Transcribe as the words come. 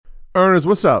Earners,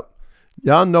 what's up?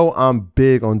 Y'all know I'm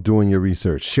big on doing your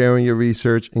research, sharing your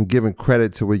research, and giving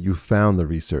credit to where you found the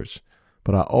research.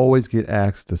 But I always get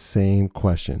asked the same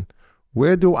question.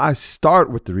 Where do I start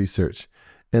with the research?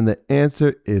 And the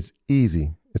answer is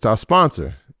easy. It's our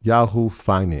sponsor, Yahoo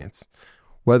Finance.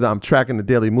 Whether I'm tracking the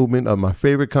daily movement of my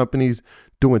favorite companies,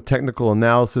 doing technical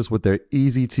analysis with their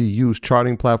easy-to-use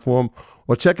charting platform,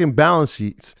 or checking balance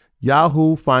sheets,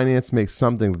 Yahoo Finance makes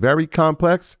something very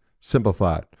complex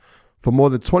simplified. For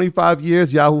more than 25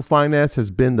 years, Yahoo Finance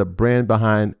has been the brand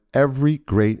behind every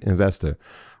great investor.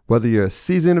 Whether you're a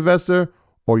seasoned investor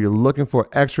or you're looking for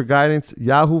extra guidance,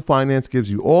 Yahoo Finance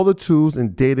gives you all the tools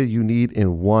and data you need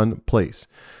in one place.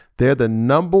 They're the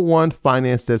 #1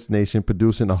 finance destination,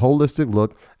 producing a holistic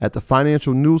look at the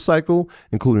financial news cycle,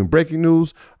 including breaking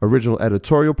news, original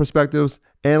editorial perspectives,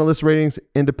 analyst ratings,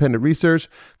 independent research,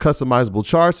 customizable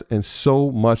charts, and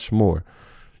so much more.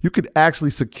 You could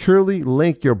actually securely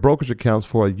link your brokerage accounts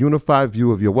for a unified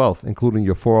view of your wealth, including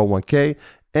your 401k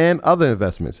and other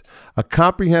investments. A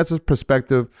comprehensive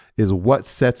perspective is what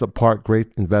sets apart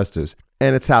great investors.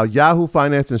 And it's how Yahoo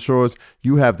Finance ensures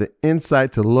you have the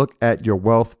insight to look at your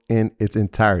wealth in its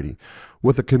entirety.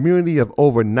 With a community of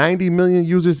over 90 million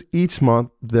users each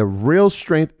month, the real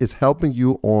strength is helping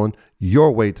you on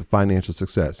your way to financial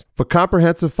success. For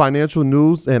comprehensive financial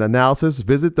news and analysis,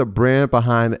 visit the brand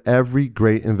behind every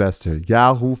great investor,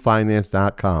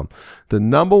 yahoofinance.com. The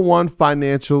 #1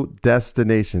 financial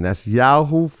destination. That's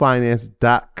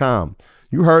yahoofinance.com.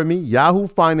 You heard me,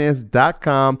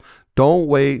 yahoofinance.com. Don't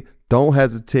wait. Don't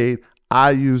hesitate.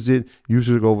 I use it. You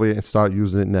should go over there and start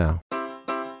using it now.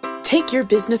 Take your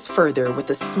business further with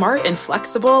the smart and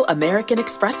flexible American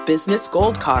Express Business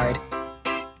Gold Card.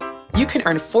 You can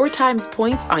earn 4 times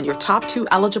points on your top 2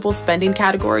 eligible spending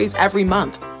categories every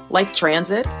month, like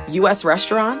transit, U.S.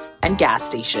 restaurants, and gas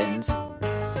stations.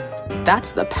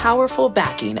 That's the powerful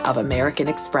backing of American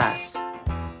Express.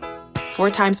 4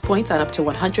 times points on up to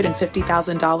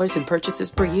 $150,000 in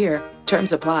purchases per year.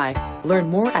 Terms apply. Learn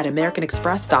more at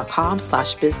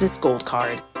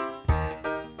americanexpress.com/businessgoldcard.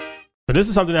 So this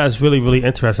is something that's really, really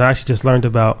interesting. I actually just learned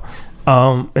about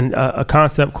a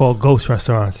concept called ghost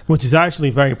restaurants, which is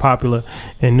actually very popular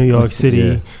in New York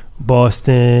City,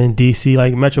 Boston, DC,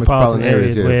 like metropolitan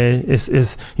areas where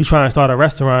it's you trying to start a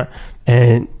restaurant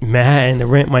and Manhattan, the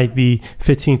rent might be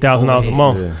 $15,000 a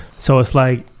month. Yeah. So it's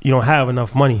like you don't have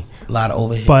enough money. A lot of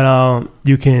overhead. But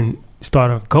you can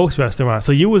start a ghost restaurant.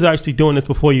 So you was actually doing this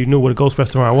before you knew what a ghost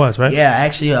restaurant was, right? Yeah,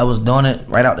 actually I was doing it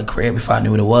right out the crib before I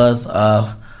knew what it was.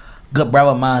 Good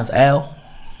brother of mine's Al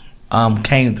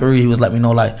came through. He was letting me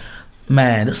know, like,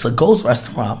 man, this is a ghost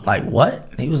restaurant. I'm like, what?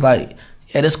 And he was like,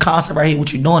 yeah, this concept right here,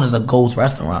 what you're doing is a ghost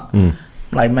restaurant. I'm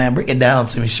like, man, break it down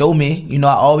to me. Show me. You know,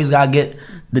 I always got to get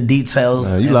the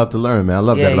details. You love to learn, man. I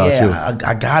love that about you.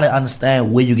 I got to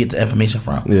understand where you get the information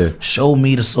from. Yeah. Show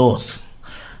me the source.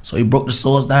 So he broke the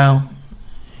source down.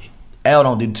 Al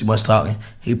don't do too much talking.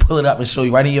 He pull it up and show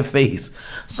you right in your face.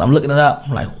 So I'm looking it up.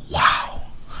 I'm like, wow.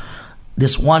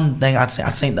 This one thing I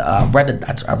read it.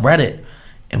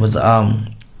 It was a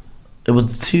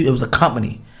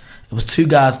company. It was 2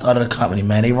 guys started a company,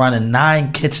 man. They running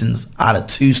 9 kitchens out of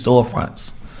 2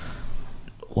 storefronts.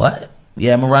 What?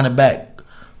 Yeah, I'm gonna run it back.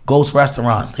 Ghost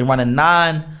restaurants. They running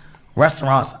 9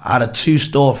 restaurants out of 2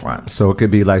 storefronts. So it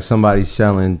could be like somebody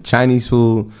selling Chinese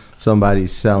food, somebody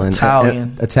selling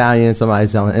Italian, somebody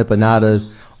selling empanadas,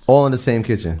 all in the same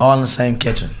kitchen. All in the same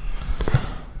kitchen.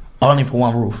 Only for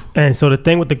one roof. And so the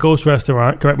thing with the ghost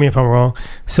restaurant, correct me if I'm wrong.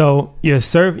 So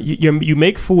you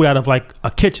make food out of like a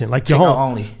kitchen, like your home,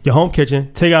 only. Your home kitchen,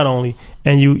 takeout only,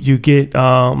 and you get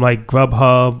like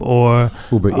Grubhub or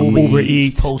Uber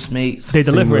Eats, Postmates. They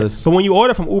deliver it. But when you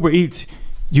order from Uber Eats,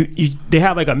 they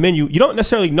have like a menu. You don't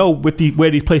necessarily know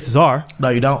where these places are. No,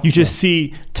 you don't. You just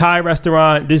see Thai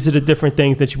restaurant. These are the different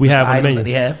things that we have on the menu. That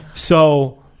they have.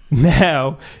 So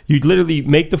now you literally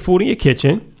make the food in your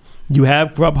kitchen. You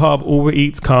have Grubhub, Uber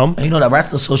Eats come. And you know, the rest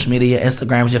of the social media, your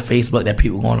Instagrams, your Facebook, that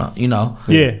people gonna, you know.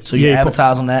 Yeah. So you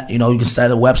advertise on that. You know, you can set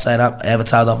a website up,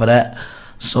 advertise off of that.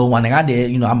 So one thing I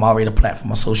did, you know, I'm already a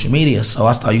platform on social media. So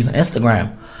I started using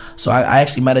Instagram. So I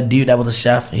actually met a dude that was a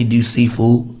chef. He do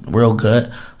seafood real good.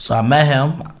 So I met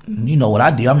him. You know what I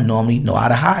do. I'm normally know how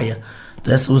to hire.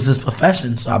 This was his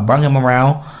profession. So I brought him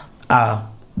around. I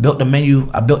built the menu.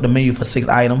 I built the menu for 6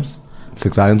 items.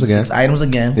 6 items again? 6 items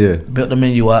again. Yeah. Built the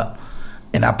menu up.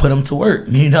 And I put him to work,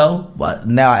 you know. But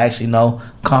now I actually know,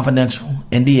 confidential,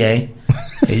 NDA.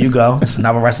 Here you go. It's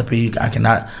another recipe. I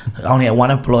only had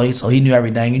 1 employee, so he knew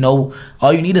everything. You know,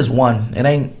 all you need is 1. It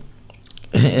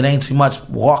ain't too much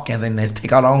walk-ins, and it's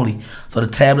takeout only. So the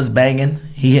tablet's banging.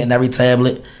 He hitting every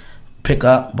tablet. pick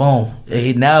up, boom.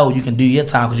 Now you can do your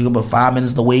time because you can put 5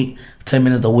 minutes to wait, 10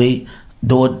 minutes to wait,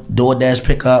 DoorDash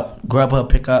pick up, Grubhub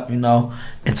pick up, you know,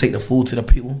 and take the food to the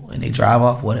people, and they drive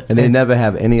off with it. And they never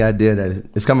have any idea that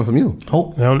it's coming from you.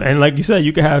 Nope. You know, and like you said,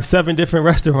 you can have 7 different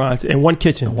restaurants in one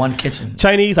kitchen. One kitchen.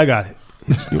 Chinese, I got it.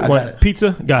 got it.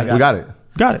 Pizza, got it. We got it.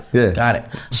 Got it. Yeah. Got it.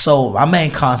 So my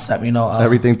main concept, you know,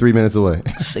 Everything 3 minutes away.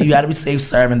 so you got to be safe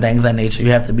serving, things of that nature.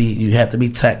 You have to be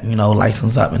tech, you know,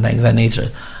 licensed up and things of that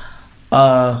nature.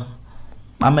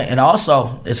 And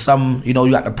also it's some, you know,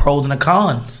 you got the pros and the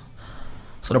cons.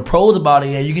 So the pros about it,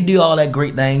 yeah, you can do all that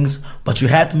great things, but you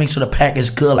have to make sure the package is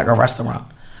good like a restaurant.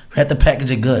 You have to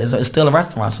package it good. It's still a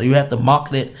restaurant, so you have to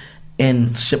market it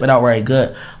and ship it out very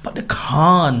good. But the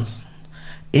cons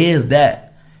is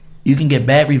that you can get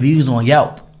bad reviews on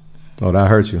Yelp. Oh, that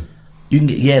hurts you. You can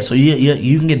get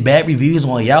you can get bad reviews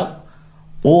on Yelp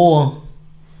or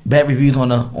bad reviews on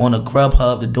the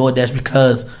Grubhub, the DoorDash,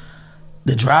 because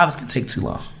the drivers can take too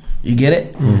long. You get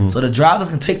it? Mm-hmm. So the drivers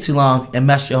can take too long and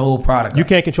mess your whole product up. You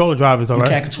can't control the drivers though, right? You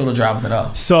can't control the drivers at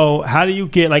all. So how do you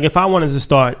get, like if I wanted to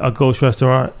start a ghost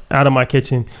restaurant out of my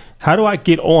kitchen, how do I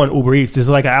get on Uber Eats? Is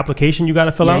it like an application you got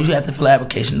to fill out? You have to fill an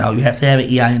application now. You have to have an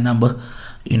EIN number.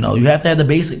 You know, you have to have the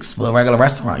basics for a regular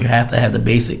restaurant. You have to have the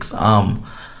basics.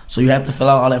 So you have to fill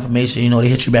out all that information. You know, they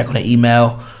hit you back on the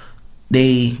email.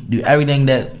 They do everything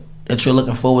that you're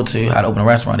looking forward to, how to open a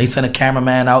restaurant. They send a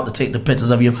cameraman out to take the pictures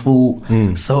of your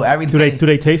food. So everything. Do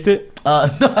they taste it? No,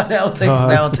 they don't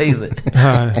taste it.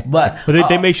 But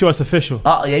they make sure it's official.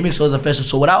 Yeah, they make sure it's official.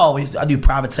 So what I do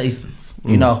private tastings.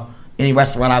 You know, any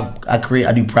restaurant I create,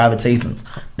 I do private tastings.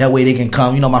 That way they can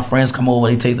come. You know, my friends come over,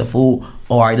 they taste the food.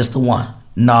 All right, this the one.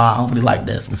 Nah, I don't really like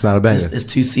this. It's not a banger. It's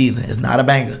too seasoned. It's not a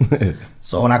banger.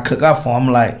 So when I cook up for them,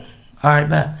 I'm like, all right,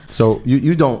 bet. So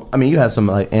you don't, I mean, you have some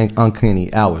like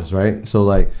uncanny hours, right? So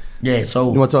like, yeah,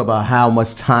 so you want to talk about how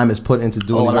much time is put into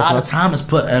doing a lot of time is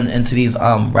put into these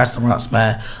restaurants,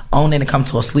 man. Only to come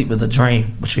to a sleep is a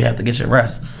dream, but you have to get your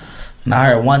rest. And I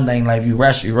heard one thing, like, if you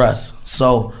rest, you rest.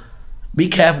 So be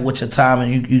careful with your time,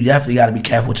 and you definitely got to be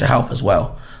careful with your health as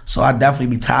well. So I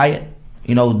definitely be tired.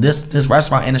 You know, this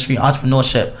restaurant industry,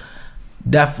 entrepreneurship,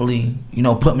 definitely, you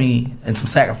know, put me in some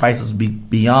sacrifices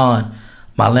beyond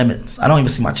my limits. I don't even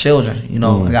see my children. You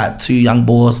know, I got 2 young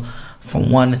boys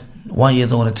from 1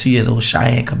 years old and 2 years old,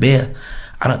 Cheyenne and Kabir.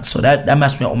 So that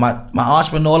messed me up. My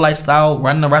entrepreneur lifestyle,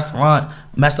 running a restaurant,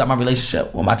 messed up my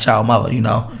relationship with my child mother, you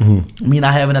know. Me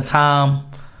not having the time,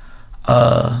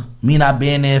 me not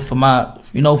being there for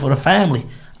for the family.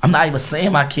 I'm not even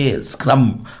seeing my kids because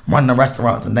I'm running the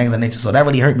restaurants and things of that nature. So that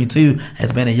really hurt me too,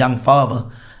 as being a young father.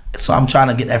 So I'm trying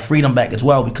to get that freedom back as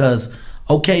well, because,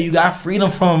 okay, you got freedom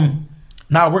from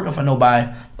not working for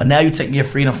nobody, but now you're taking your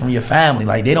freedom from your family.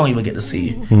 Like, they don't even get to see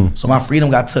you. So my freedom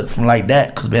got took from like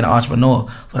that because being an entrepreneur.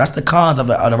 So that's the cons of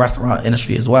the restaurant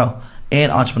industry as well,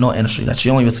 and entrepreneur industry, that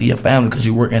you don't even see your family because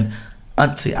you're working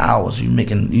until hours. You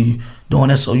doing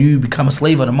this, so you become a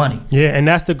slave of the money. Yeah, and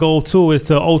that's the goal too, is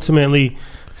to ultimately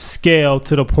scale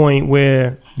to the point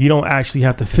where you don't actually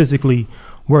have to physically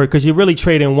work, because you're really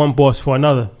trading one boss for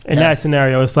another. In that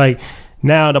scenario, it's like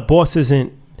now the boss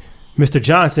isn't Mr.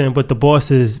 Johnson, but the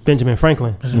boss is Benjamin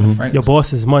Franklin. Your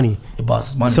boss is money. Your boss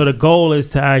is money. So the goal is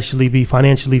to actually be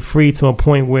financially free to a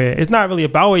point where it's not really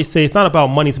about, I always say, it's not about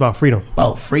money, it's about freedom.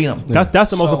 About freedom.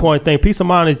 That's the most important thing. Peace of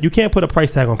mind is, you can't put a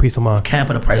price tag on peace of mind. Can't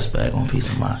put a price tag on peace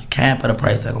of mind. Can't put a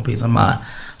price tag on peace of mind.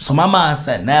 So my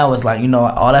mindset now is like, you know,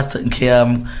 all that's taken care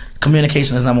of.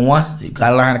 Communication is number one. You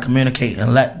gotta learn how to communicate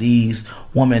and let these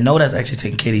women know that's actually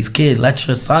taking care of these kids. Let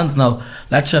your sons know.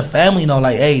 Let your family know,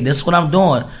 like, hey, this is what I'm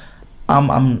doing. I'm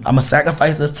gonna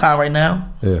sacrifice this time right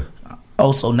now. Yeah.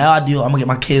 Oh, so now I'm gonna get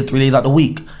my kids 3 days out the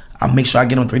week. I make sure I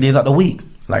get them 3 days out the week.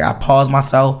 Like, I pause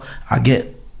myself. I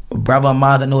get a brother of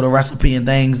mine that know the recipe and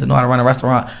things, that know how to run a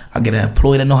restaurant. I get an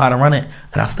employee that know how to run it,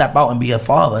 and I step out and be a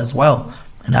father as well.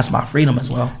 And that's my freedom as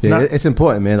well. Yeah, it's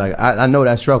important, man. Like, I know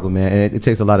that struggle, man, and it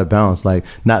takes a lot of balance. Like,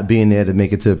 not being there to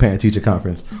make it to a parent-teacher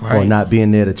conference, or not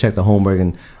being there to check the homework.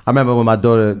 And I remember when my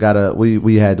daughter we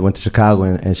went to Chicago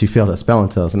and she failed her spelling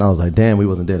test, and I was like, damn, we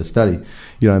wasn't there to study.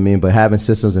 You know what I mean? But having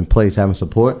systems in place, having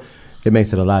support, it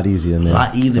makes it a lot easier, man. A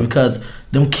lot easier, because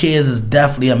them kids is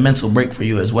definitely a mental break for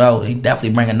you as well. They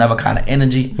definitely bring another kind of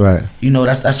energy. Right. You know,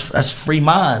 that's free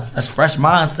minds. That's fresh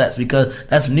mindsets, because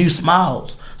that's new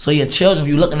smiles. So your children,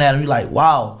 you looking at them, you're like,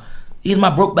 wow, these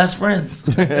my broke best friends.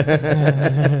 These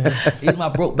my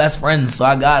broke best friends. So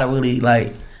I gotta really,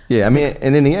 like. Yeah, I mean,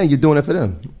 and in the end, you're doing it for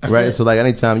them, right? It. So like,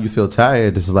 anytime you feel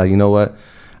tired, this is like, you know what?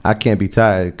 I can't be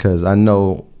tired because I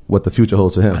know what the future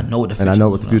holds for him. I know what the future and I know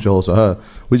what the future holds for her.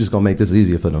 We're just gonna make this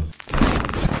easier for them.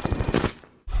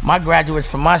 My graduates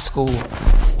from my school,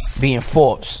 Being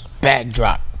Forbes, bag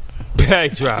drop.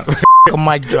 Bag drop. A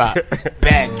mic drop,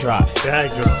 bag drop.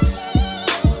 Bag drop.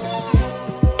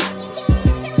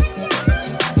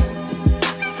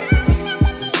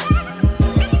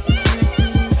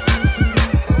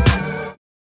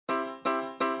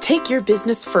 Take your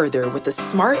business further with the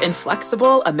smart and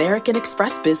flexible American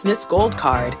Express Business Gold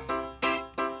Card.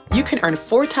 You can earn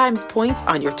 4 times points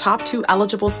on your top 2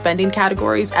 eligible spending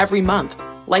categories every month,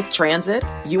 like transit,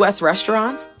 U.S.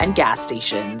 restaurants, and gas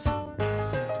stations.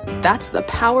 That's the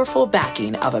powerful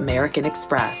backing of American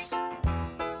Express.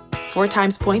 4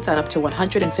 times points on up to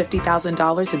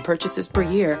 $150,000 in purchases per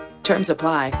year. Terms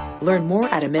apply. Learn more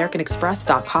at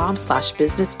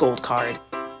americanexpress.com/businessgoldcard.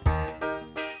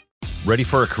 Ready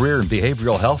for a career in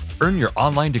behavioral health? Earn your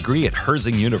online degree at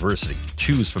Herzing University.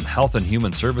 Choose from health and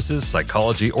human services,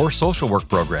 psychology, or social work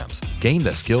programs. Gain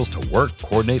the skills to work,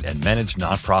 coordinate, and manage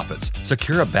nonprofits.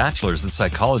 Secure a bachelor's in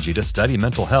psychology to study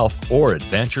mental health, or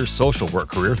advance your social work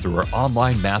career through our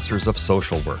online Masters of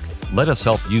Social Work. Let us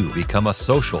help you become a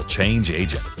social change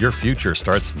agent. Your future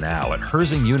starts now at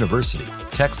Herzing University.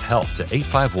 Text HEALTH to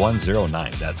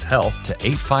 85109. That's HEALTH to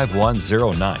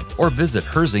 85109. Or visit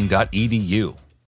herzing.edu.